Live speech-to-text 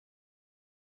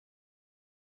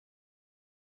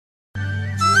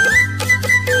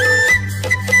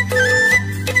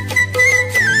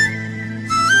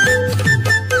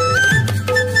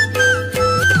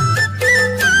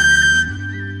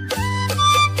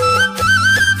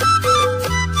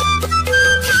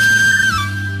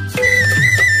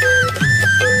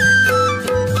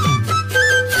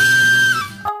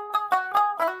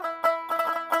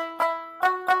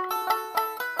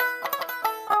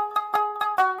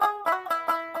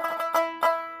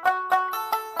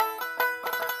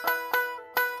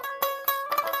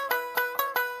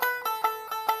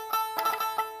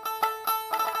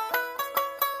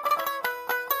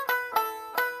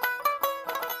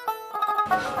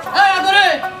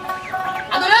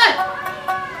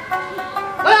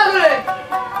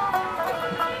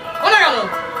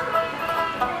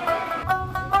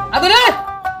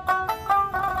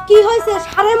কি হয়েছে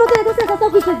সারের মতো এত চেঁচাচ্ছ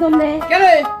কিসের জন্য? কেন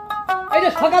এই যে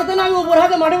সকাল থেকে আমি উপর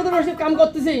হাতে মাঠের মধ্যে বসে কাম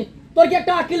করতেছি, তোর কি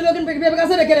একটা আকিল বেগন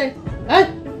কাছে রেখে রে? হ্যাঁ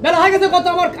বেলা হয়ে গেছে কত,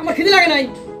 আমার খিদে লাগে নাই।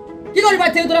 কি করি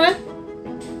পাইছে তোরা?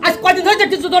 আজ কয়দিন ধরে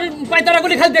দেখছিস তোর পায়তারা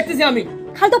গুলি খালি দেখতেছি আমি।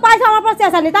 খালি তো পাইছে আমার পাশে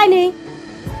চেঁচানি তাই নেই?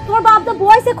 তোমার বাপ তো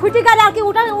বয়সে খুঁটি গাড়ি আর কি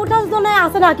ওঠার জন্য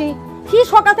আছে নাকি? কি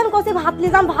সকাল থেকে কষে ভাত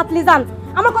লি যান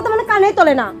আমার কথা মানে কানেই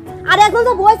তোলে না। আর একজন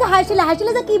তো বয়সে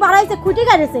হাসিলে যে কি বাড়াইছে খুঁটি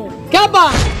গাড়িছে। কে বা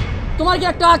তোমার কি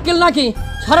একটা আকিল নাকি?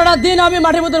 সারাটা দিন আমি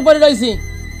মাঠের মধ্যে পড়ে রয়েছি,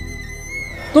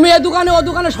 তুমি এই দোকানে ও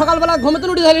দোকানে সকালবেলা ঘুমোতে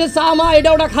উঠে থাকলে চা মা এটা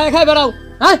ওটা খায় বেড়াও।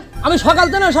 হ্যাঁ আমি সকাল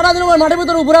থেকে সারাদিন মাঠের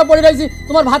ভিতরে উপরে পড়ে রয়েছি,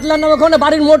 তোমার ভাত রান্না ওখানে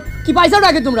বাড়ির মোট কি পয়সা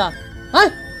রাখি তোমরা? হ্যাঁ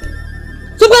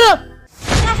চুপ করো,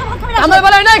 আমার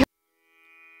বেলায় নাই।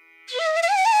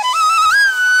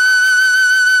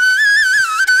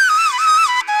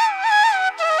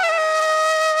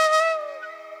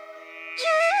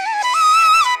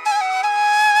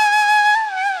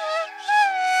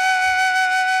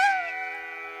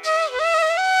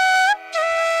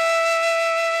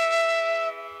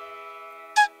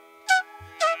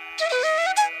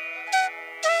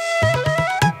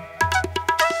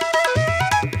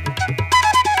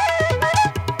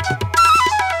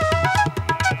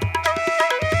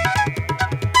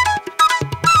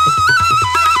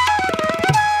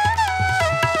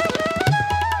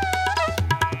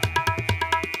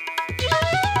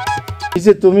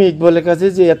 তুমি ইকবালের কাছে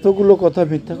যে এতগুলো কথা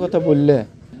মিথ্যা কথা বললে,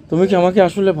 তুমি কি আমাকে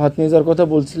আসলে ভাত নিয়ে যাওয়ার কথা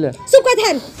বলছিলে? চুপ করে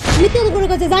থাকেন, মিথ্যা কথা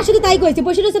কইছে, যা শুধু তাই কইছে।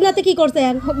 বসে রয়েছেন রাতে কি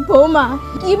করছেন? বৌমা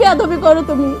কি বেয়াদবি করো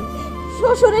তুমি,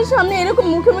 শ্বশুরের সামনে এরকম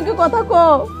মুখে মুখে কথা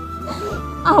কও।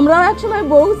 আমরাও একসময়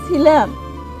বউ ছিলাম,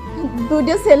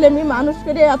 দুটো ছেলে মেয়ে মানুষ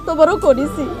করে এত বড়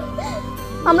করেছি,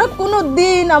 আমরা কোনো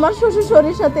দিন আমার শ্বশুর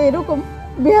শরীরের সাথে এরকম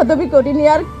বেয়াদবি করিনি।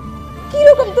 আর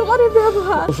কিরকম তোমার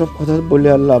ব্যবহার? ওসব কথা বলে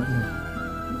আর লাভ নেই,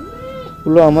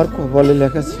 ওগুলো আমার কপালে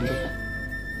লেখা ছিল।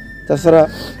 তাছাড়া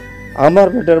আমার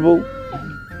বেটার বউ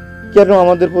কেন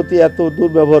আমাদের প্রতি এত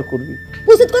দুর্ব্যবহার করবি?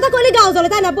 উচিত কথা কইলে গাও জ্বলে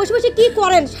তাই না? বসে বসে কি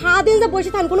করেন? সারাদিন যে বসে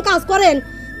থাকেন, কোনো কাজ করেন?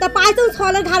 তা পাইছেন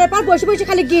ছলের ঘাড়ে পার বসে বসে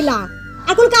খালি গিলা,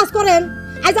 আর কোন কাজ করেন?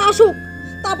 আজ আসুক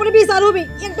তারপরে বিচার হবে।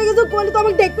 একটা কিছু করলে তো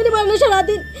আমাকে দেখবি না বলেন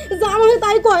সারাদিন, যা মনে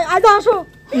তাই কয়। আজ আসুক।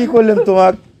 কি করলেন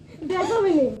তোমার?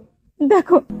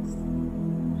 দেখো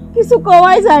কিছু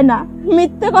কওয়াই যায় না,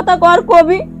 মিথ্যে কথা কর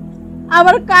কবি,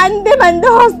 আবার কান্দে মান্দে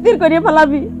হস্তির করে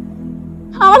ফেলাবি।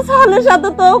 আমার সালের সাথে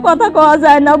তো কথা কওয়া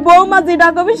যায় না, বৌমা যেটা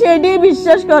কবি সেইটাই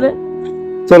বিশ্বাস করে।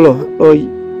 চলো ওই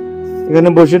এখানে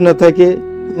বসে না থাকে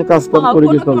কাজ কাম করে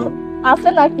কি চলো আছে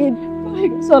নাকি?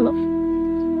 চলো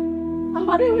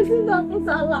আমারে হইছে যত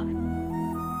চালা।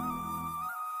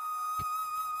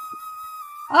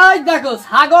 আই দেখো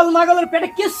ছাগল মাগলের পেটে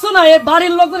কিচ্ছু নাই, এই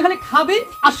বাড়ির লোকজন খালি খাবি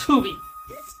আর শুবি।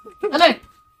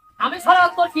 আমি ছাড়া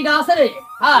তোর কিডা আছে রে?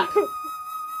 হ্যাঁ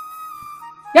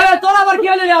তোর আবার কি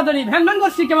হলে রে? ভ্যান ভ্যান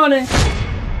করছি কেমন?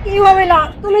 কি হবে না,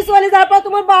 তুমি চলে যাওয়ার পর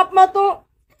তোমার বাপ মা তো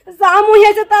যা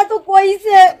হয়েছে তা তো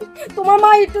কইছে। তোমার মা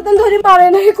একটু দিন ধরে পারে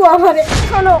নাই কো আমারে।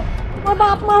 শোনো, তোমার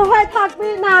বাপ মা হয় থাকবে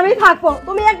না আমি থাকবো,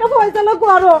 তুমি একটা ফয়সালা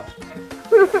করো।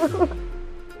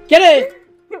 কে রে?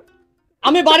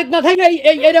 আমি বাড়িতে না থাকি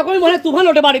এইরকমই মনে হয় তুফান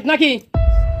ওঠে বাড়িতে নাকি?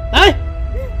 হ্যাঁ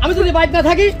আমি যদি বাড়িতে না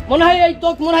থাকি মনে হয় এই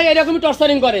তোক মনে হয় এরকমই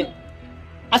টর্চারিং করে।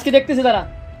 আজকে দেখতেছি তারা।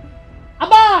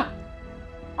 আব্বা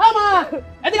আমা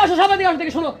এদিকে আসো, সব এদিকে আসো,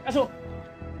 দেখে শোনো আসো।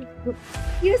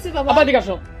 কি হইছে বাবা? আব্বা এদিকে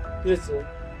আসো। কি হয়েছে?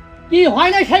 কি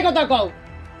হয় নাই সেই কথা কও।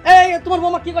 এই তোমার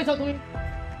বৌমা কি কইছো তুমি?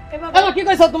 বাবা কি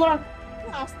কইছো তোমরা?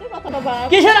 আস্তে কথা বাবা।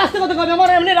 কিসের আস্তে কথা কবে? আমার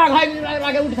এমনি রাগ হয়,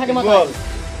 রাগে উঠে থাকে মাথা। বল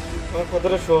আমার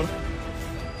কথাটা শোন,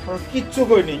 আর কিচ্ছু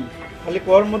কই নেই, খালি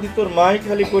কর্মদি তোর মাই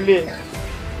খালি কইলে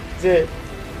যে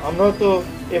আমরা তো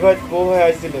এবার বউ হয়ে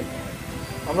আইছিলাম,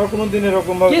 আমরা কোনোদিন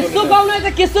এরকম ভাবে কিছু কও না,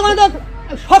 এটা কিছু মানে তো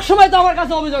সব সময় তো আমার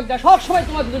কাছে অভিযোগ দেয়, সব সময়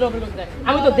তোমার দুধের অভিযোগ দেয়।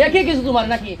 আমি তো দেখি কিছু তোমার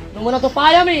নাকি নমুনা তো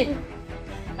পাই আমি।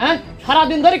 হ্যাঁ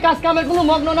সারাদিন ধরে কাজ কামের কোনো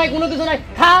মগ্ন নাই, কোনো কিছু নাই,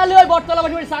 খালি ওই বটতলা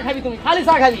বসে চা খাবি, তুমি খালি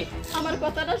চা খাবি। আমার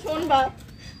কথাটা শুনবা?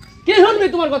 কি শুনবি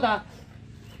তোমার কথা?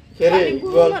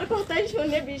 আমার কথাই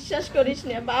শুনে বিশ্বাস করিস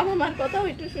না, বাবা মার কথা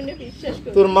একটু শুনে বিশ্বাস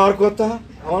কর। তোর মার কথা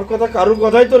আমার কথা কারোর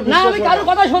কথাই তোর বিশ্বাস না, আমি কারোর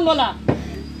কথা শুনবো না।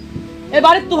 এই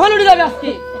বাড়ির তুফান উঠে যাবে আজকে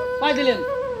পাই দিলেন,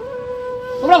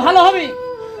 তোমরা ভালো হবে।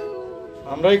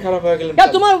 আমরাই খারাপ হয়ে গেলাম।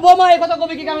 তোমার বৌমা এই কথা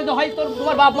কবি কি কারণে? হয় তোর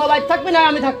তোমার বাপ মা বাইরে থাকবে না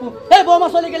আমি থাকবো। এই বৌমা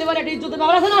চলে গেলে মানে একটা ইজ্জতের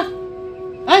ব্যাপার আছে না?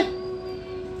 হ্যাঁ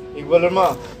ইকবালের মা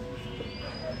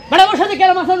ম্যাডাম ওর সাথে কেন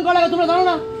আচরণ করা লাগে তোমরা জানো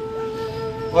না?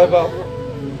 হয় বাপ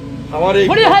আমার এই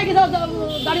বড়ি হয়ে গেছে,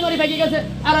 দাড়ি মারি ভেঙে গেছে,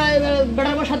 আর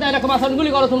বেটার সাথে এরকম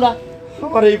আচরণগুলি করো তোমরা।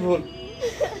 আমার এই ভুল।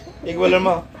 ইকবালের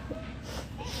মা,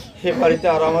 সে বাড়িতে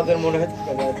আর আমাদের মনে হয়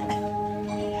থাকা যায় না।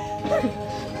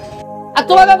 আর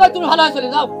তোমাকে কই তুমি ভালো আছো,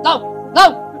 যাও যাও যাও।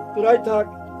 তোরাই থাক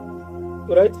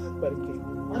বাড়িতে।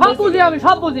 সব বুঝি আমি,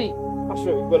 সব বুঝি। আসো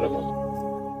ইকবালের মা।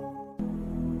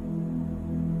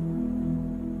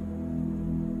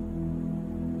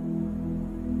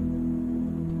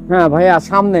 হ্যাঁ ভাইয়া,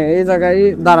 সামনে এই জায়গায়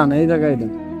দাঁড়ান, এই জায়গায়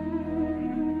দেন।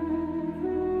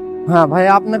 হ্যাঁ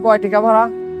ভাইয়া, আপনি কয় টাকা ভাড়া?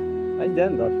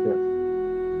 দেন 10 টাকা।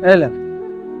 এলেন।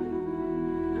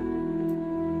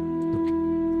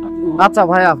 আচ্ছা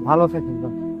ভাইয়া, ভালো থাকেন,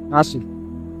 আসি।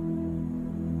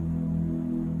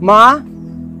 মা,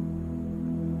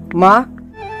 মা,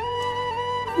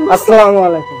 আসসালামু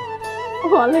আলাইকুম।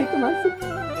 ওয়ালাইকুম আসসালাম।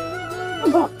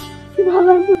 বাবা, কি ভালো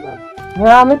আছো?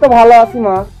 হ্যাঁ আমি তো ভালো আছি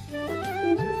মা।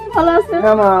 ভালো আছে?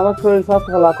 হ্যাঁ মা, আমার শরীর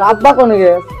স্বাস্থ্য ভালো আছে। আব্বা কোনে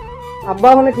গেছে? আব্বা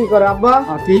ওখানে কি করে? আব্বা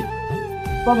ঠিক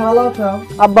আব্বা ভালো আছো?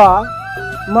 আব্বা,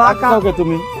 মা কাউকে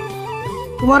তুমি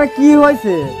তোমার কি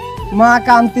হয়েছে? মা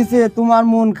কাঁদতেছে, তোমার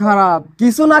মন খারাপ,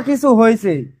 কিছু না কিছু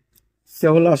হয়েছে।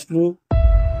 সেহল আসলো,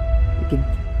 একটু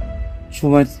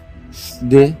সময়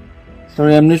দে,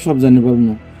 তাহলে এমনি সব জানি পারবো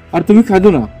না। আর তুমি খাইদো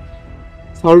না,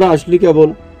 সাউলটা আসলি কেবল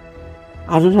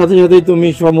আসার সাথে সাথেই তুমি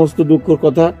সমস্ত দুঃখের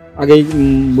কথা আগেই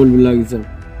বলবি লাগিস।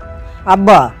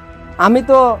 আব্বা আমি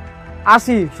তো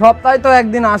আসি, সপ্তাহে তো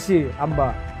একদিন আসি। আব্বা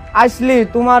আসলি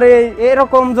তোমার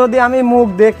এরকম যদি আমি মুখ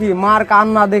দেখি, মার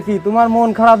কান্না দেখি, তোমার মন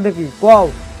খারাপ দেখি, কও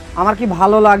আমার কি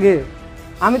ভালো লাগে?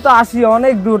 আমি তো আসি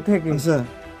অনেক দূর থেকে। আচ্ছা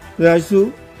তুই আইসু,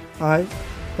 আয়,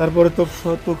 তারপরে তো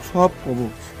সব কব।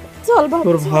 চল বাবা,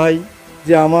 তোর ভাই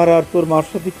যে আমার আর তোর মার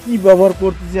সাথে কি ব্যবহার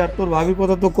করতেছে, আর তোর ভাবির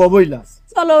কথা তো কবই না।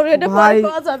 চলো, এটা ভাই।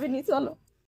 পাওয়া যাবে নি, চলো।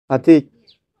 আতিক,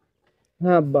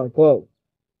 হ্যাঁ আব্বা কও।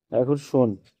 এখন শোন,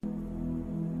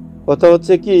 কথা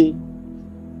হচ্ছে কি,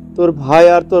 তোর ভাই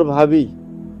আর তোর ভাবি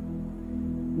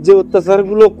যে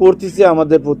অত্যাচারগুলো করতেছে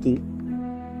আমাদের প্রতি,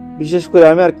 বিশেষ করে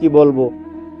আমি আর কি বলবো,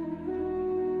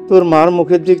 তোর মার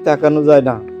মুখের দিক তাকানো যায়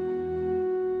না।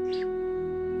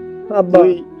 আব্বা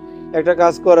তুই একটা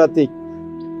কাজ কর আতিক,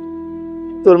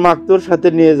 তোর মা তোর সাথে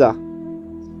নিয়ে যা।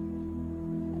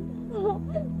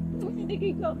 তুমি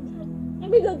দেখি কও,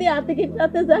 আমি যদি আতিকের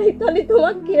সাথে যাই তাহলে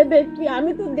তোমার কে দেখবি?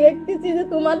 আমি তো দেখতেছি যে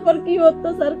তোমার পর কি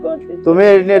অত্যাচার করছে। তুমি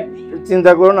এই নিয়ে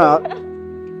চিন্তা করো না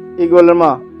ইকবালের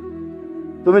মা,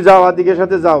 তুমি যাও, আতিকের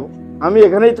সাথে যাও, আমি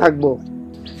এখানেই থাকবো।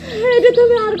 এটা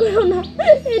তুমি আর করো না,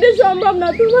 এটা সম্ভব না,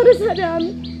 তোমার সাথে আমি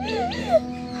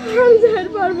যাই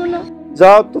পারবো না।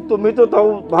 যাও তো, তুমি তো তাও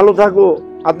ভালো থাকো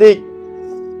আতিক।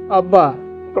 আব্বা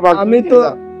তোমার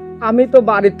আমি তো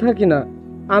বাড়িতে থাকি না,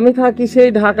 আমি থাকি সেই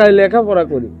ঢাকায়, লেখাপড়া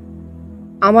করি।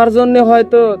 আমার জন্য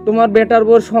হয়তো তোমার বেটার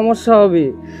বউর সমস্যা হবে,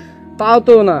 তাও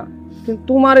তো না। কিন্তু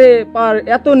তোমারে পার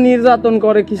এত নির্যাতন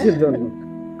করে কিসের জন্য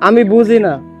আমি বুঝি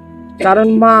না। কারণ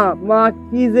মা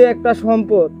কি যে একটা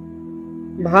সম্পদ,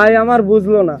 ভাই আমার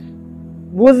বুঝলো না।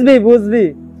 বুঝবি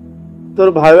তোর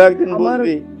ভাই একদিন আমার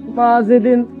বুঝবি। মা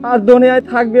যেদিন আর দুনিয়ায়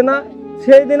থাকবে না,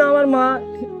 সেই দিন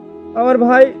আমার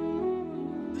ভাই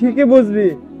ঠিকই বুঝবি।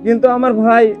 কিন্তু আমার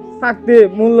ভাই থাকতে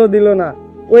মূল্য দিল না,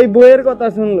 ওই বইয়ের কথা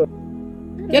শুনলো।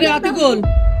 কে রে আতিকুল,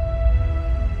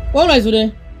 কোন আইছো রে?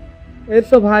 এই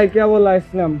তো ভাই কেবল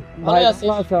আসলাম। ভালো ভাই আছিস?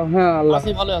 ভালো আছো? হ্যাঁ আল্লাহ।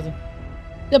 আছি, ভালো আছে।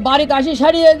 তে বাড়িতে আসি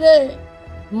সারিয়ে যে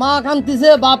মা কাঁদতেছে,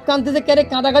 বাপ কাঁদতেছে, কে রে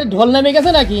কাঁদাকাটি ঢোল নেমে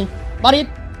গেছে নাকি বাড়ির?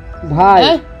 ভাই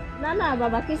হ্যাঁ? না না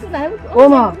বাবা, কিছু নাই। ও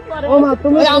মা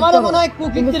তুমি ওই চুপ আমারও করো। মনে হয় তুমি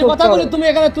কুকীর্তির চুপ কথাগুলি করো। তুমি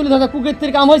এখানে তুলে ধরো,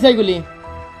 কুকীর্তির কাম হয়েছে এগুলি।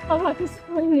 বাবা কিছু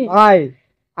হয়নি। ভাই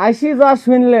আইসি যা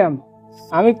শুনলাম,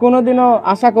 আমি কোনোদিনও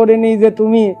আশা করিনি যে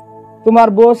তুমি তোমার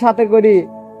বউর সাথে করি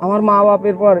আমার মা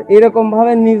বাপের পর এরকম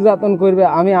ভাবে নির্যাতন করবে,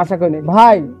 আমি আশা করিনি।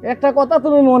 ভাই একটা কথা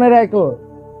তুমি মনে রাখো,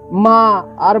 মা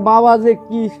আর বাবা যে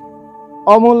কি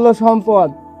অমূল্য সম্পদ,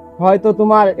 হয়তো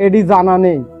তোমার এডি জানা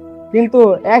নেই, কিন্তু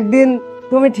একদিন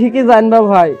তুমি ঠিকই জানবে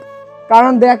ভাই।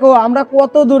 কারণ দেখো আমরা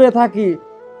কত দূরে থাকি,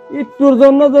 একটুর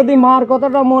জন্য যদি মার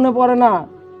কথাটা মনে পড়ে না,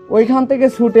 ওইখান থেকে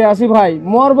ছুটে আসি ভাই।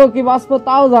 মরবো কি বাঁচবো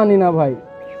তাও জানি না ভাই।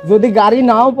 যদি গাড়ি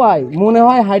নাও পাই মনে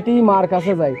হয় হাইটি মার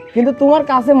কাছে যাই, কিন্তু তোমার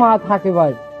কাছে মা থাকে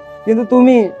ভাই। কিন্তু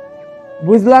তুমি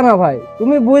বুঝলা না ভাই,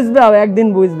 তুমি বুঝবে, একদিন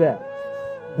বুঝবে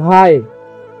ভাই।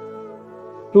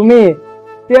 তুমি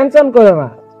টেনশন করো না,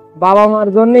 বাবা মার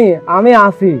জন্য আমি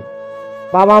আছি।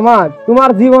 বাবা মা তোমার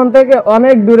জীবন থেকে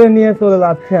অনেক দূরে নিয়ে চলে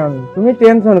যাচ্ছে আমি, তুমি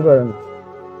টেনশন করো না।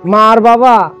 মা আর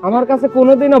বাবা আমার কাছে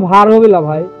কোনোদিনও ভার হবে না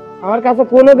ভাই, আমার কাছে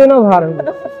কোনোদিনও ভার হবে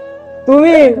না।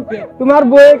 তুমি তোমার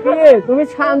বউয়ে দিয়ে তুমি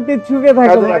শান্তির সুখে থাকো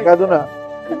কাঁদো না, ভাই, কাঁদো না,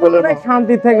 ইকবালের মা। অনেক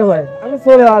শান্তি থেকে ভাই। আমি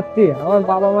চলে যাচ্ছি, আমার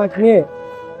বাবা মাকে নিয়ে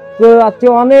চলে যাচ্ছি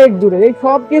অনেক দূরে, এই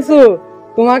সব কিছু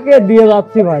তোমাকে দিয়ে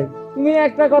যাচ্ছি ভাই। তুমি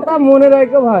একটা কথা মনে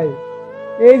রাখো ভাই,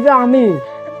 এই যে আমি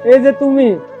এই যে তুমি,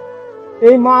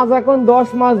 এই মা যখন 10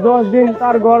 মাস 10 দিন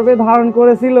তার গর্ভে ধারণ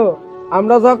করেছিল,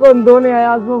 আমরা যখন দুনিয়ায়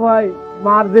আসবো ভাই,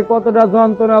 মার যে কতটা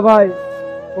যন্ত্রণা ভাই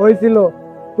হয়েছিল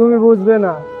তুমি বুঝবে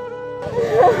না।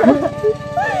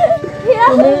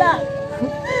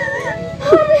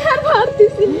 আমি আর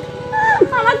পারতেছি না।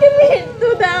 আমাকে মৃত্যু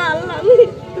দাও আল্লাহ,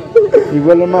 কি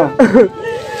বলে মা,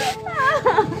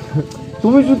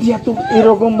 তুমি যদি এত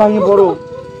এরকম ভাঙে পড়ো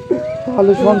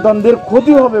তাহলে সন্তানদের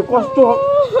ক্ষতি হবে, কষ্ট হবে।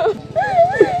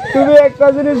 তুমি একটা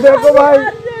জিনিস দেখো ভাই,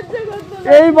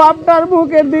 এই বাপটার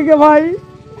মুখের দিকে ভাই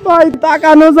ভাই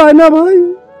তাকানো যায় না ভাই,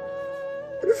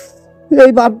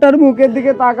 এই বাপটার মুখের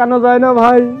দিকে তাকানো যায় না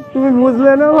ভাই, তুমি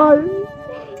বুঝলে না ভাই?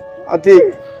 ঠিক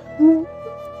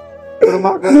তোর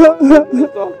মাকে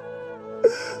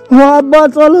আব্বা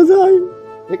চলো যাই,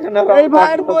 এখানে এই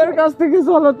ভাইয়ের বউয়ের কাছ থেকে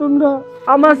চলো, তোমরা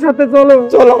আমার সাথে চলো,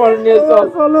 চলো আমার নিয়ে চল।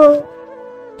 চলো।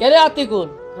 কে রে আতিকুল?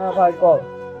 হ্যাঁ ভাই কল।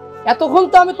 এতক্ষণ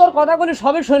তো আমি তোর কথাগুলি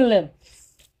সবই শুনলাম,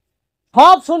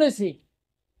 সব শুনেছি।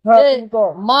 হ্যাঁ যে তুমি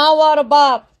কল। মা আর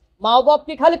বাপ, মা বাপ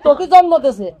কি খালি তোকে জন্ম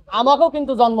দিয়েছে, আমাকেও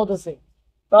কিন্তু জন্ম দিয়েছে।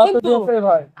 তা তো কিন্তু দিয়েছে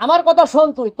ভাই। আমার কথা শোন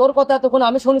তুই, তোর কথা এতক্ষণ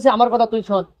আমি শুনেছি, আমার কথা তুই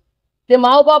শোন। যে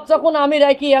মা বাপ যখন আমি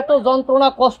রাখি এত যন্ত্রণা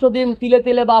কষ্ট দিন তিলে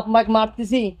তিলে বাপ মাকে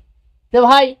মারতেছি, তে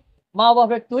ভাই মা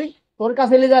বাপের তুই তোর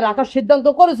কাছে লিজা রাখার সিদ্ধান্ত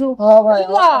করেছু। হ্যাঁ ভাই,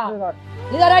 লিজা,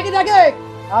 লিজা রাখি দেখে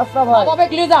আচ্ছা মা ভাই, বাপে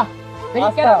লিজা দেখি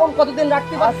আচ্ছা। কেরকম কতদিন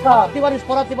রাখতে পারিস, আচ্ছা। রাখতে পারিস,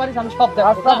 পড়াতে পারিস, আমি সব দেখবো।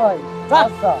 আচ্ছা ভাই, যা।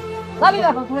 আচ্ছা। যাবি না?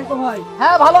 ভাই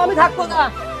হ্যাঁ ভালো আমি থাকবো না।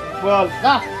 বল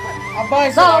যা আব্বা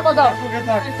যাও, আব্বা যাও, সুখে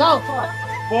থাক। যাও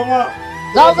বৌমা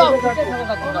যাও যাও,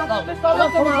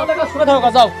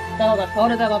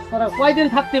 কয়দিন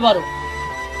থাকতে পারো?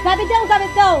 যাবি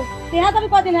যাও দেহা যাবি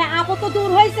কদিন হয়, আপদ তো দূর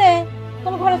হয়েছে,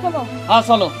 তুমি ঘরে চলো। হ্যাঁ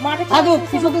চলো, মাঠে থাকুক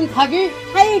কিছুদিন থাকি,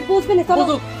 এই বুঝবি না, চলো।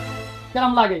 বুঝুক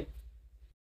কেরম লাগে।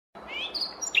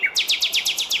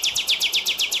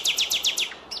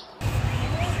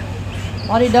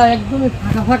 বাড়িটা একদমই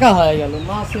ফাঁকা ফাঁকা হয়ে গেল,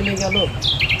 মা চলে গেল,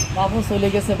 বাবু চলে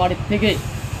গেছে বাড়ির থেকে,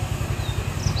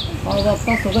 বাবা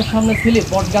চোখের সামনে ছিলি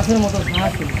বট গাছের মতো ছায়া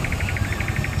ছিল।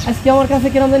 আজকে আমার কাছে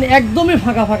কিরম জানি একদমই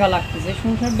ফাঁকা ফাঁকা লাগতেছে।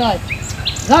 সংসারটায়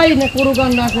যাই না করুক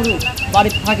আর না করুক,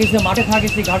 বাড়িতে থাকিছে, মাঠে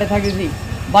থাকিছি, ঘাটে থাকিছি,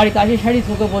 বাড়িতে আসি শাড়ি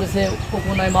চোখে পড়েছে,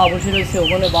 ওখানে মা বসে রয়েছে,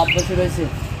 ওখানে বাপ বসে রয়েছে।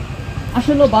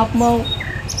 আসলে বাপ মাও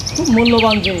খুব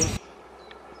মূল্যবান জিনিস।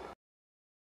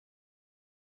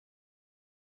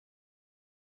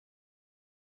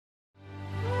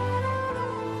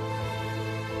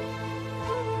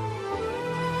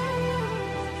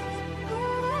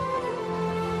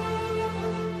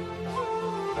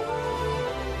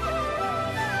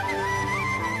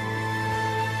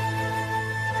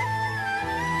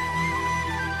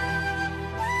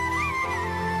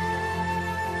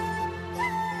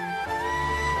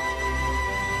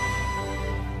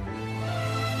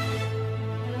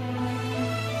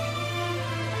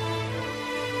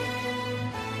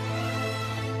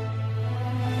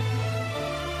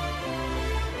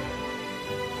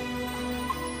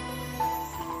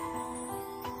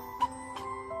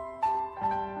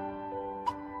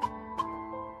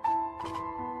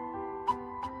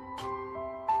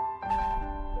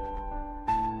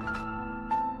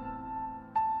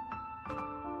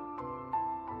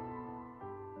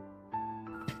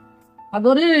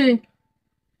 আদরে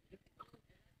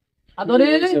আদরে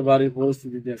বাড়ির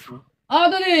পরিস্থিতি দেখো।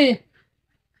 আদরে,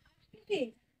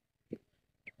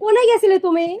 কোনে গেছিলে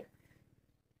তুমি?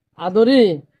 আদরে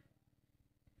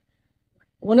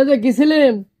ওনে যে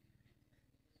গেছিলাম,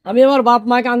 আমি আমার বাপ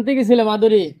মাকে আনতে গেছিলাম।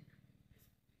 আদরে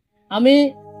আমি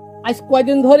আজ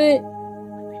কয়দিন ধরে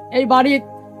এই বাড়ির,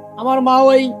 আমার মা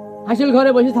ওই হাসিল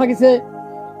ঘরে বসে থাকিছে,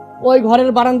 ওই ঘরের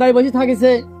বারান্দায় বসে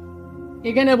থাকিছে,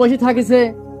 এখানে বসে থাকিছে।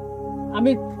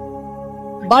 আমি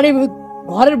বাড়ি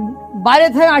ঘরের বাইরে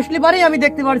থেকে আসলে পারেই আমি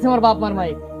দেখতে পারছি আমার বাপ মার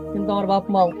মাইক, কিন্তু আমার বাপ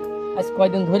মাও আজ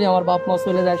কয়দিন ধরে আমার বাপ মা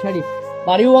চলে যায় সারি,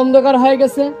 বাড়িও অন্ধকার হয়ে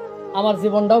গেছে, আমার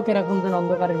জীবনটাও কেরকম যেন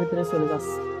অন্ধকারের ভিতরে চলে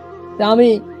যাচ্ছে। তা আমি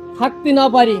থাকতে না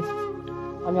পারি,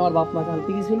 আমি আমার বাপ মাকে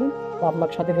আনতে গেছিলাম, বাপ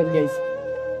মাকে সাথে ফেলে গেছি।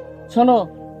 শোনো,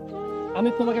 আমি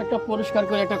তোমাকে একটা পরিষ্কার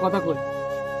করে একটা কথা কই,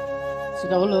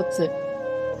 সেটা হচ্ছে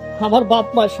আমার বাপ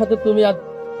মার সাথে তুমি আর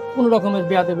কোন রকমের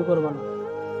বেয়াদবি করবে না।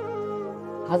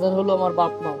 হাজার হলো আমার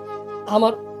বাপ মা,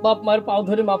 আমার বাপ মায়ের পাও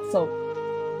ধরে মাপ চাও,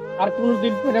 আর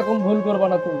কোনোদিন এরকম ভুল করবে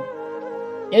না তুমি।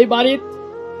 এই বাড়ির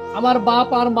আমার বাপ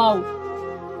আর মাও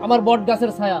আমার বট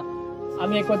গাছের ছায়া,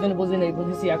 আমি একদিন বুঝি নাই,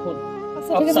 বুঝেছি এখন।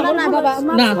 না বাবা,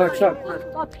 না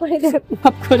মাফ করে দাও।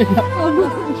 মাফ করে দাও।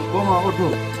 বৌমা ওঠো।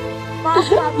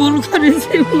 ভুল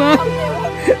করেছি মা,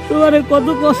 তোমার কত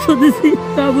কষ্ট দিছি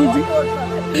তা বুঝি।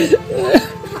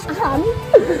 আমি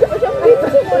ওসব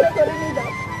কিছু মনে করিনি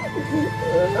বাবা।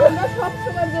 আমরা সব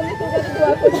সময়ের জন্য আমি তোর কাছে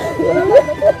দোয়া করি।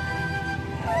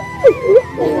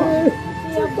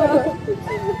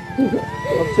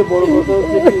 সবচেয়ে বড় কথা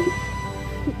হচ্ছে কি,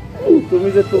 তুমি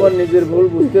যে তোমার নিজের ভুল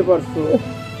বুঝতে পারছো,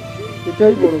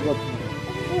 এটাই বড় কথা।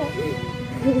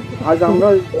 আজ আমরা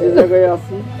যে জায়গায়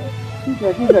আছি ঠিক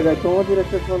একই জায়গায় তোমাদের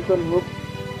একটা সন্তান হোক,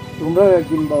 তোমরাও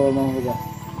একদিন বাবা মা হবা।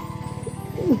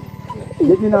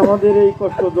 যেদিন আমাদের এই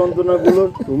কষ্ট যন্ত্রণাগুলো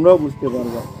তোমরাও বুঝতে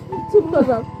পারবা।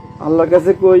 আল্লাহর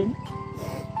কাছে কই,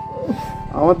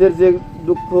 আমাদের যে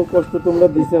দুঃখ কষ্ট তোমরা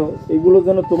দিছো, এগুলো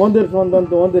যেন তোমাদের সন্তান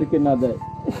তোমাদেরকে না দেয়।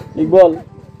 ইকবাল,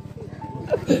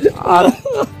 আর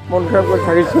মন খারাপ করে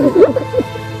থাকিস না।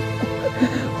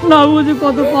 না বুঝি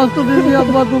কত কষ্ট দিয়েছি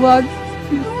আব্বা তোমার।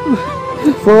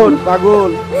 শোন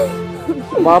পাগল,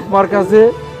 বাপ মার কাছে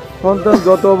সন্তান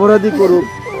যত অপরাধী করুক,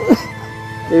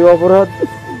 এই অপরাধ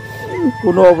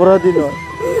কোনো অপরাধী নয়।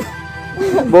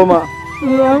 বোমা,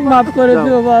 মাফ করে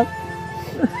দিও বাপ।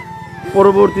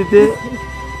 পরবর্তীতে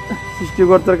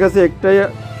সৃষ্টিকর্তার কাছে একটাই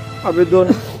আবেদন,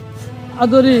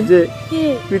 আদরি যে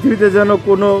পৃথিবীতে যেন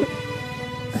কোনো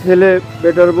ছেলে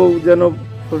বেটার বউ যেন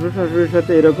শ্বশুর শাশুড়ির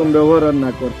সাথে এরকম ব্যবহার আর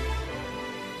না করে।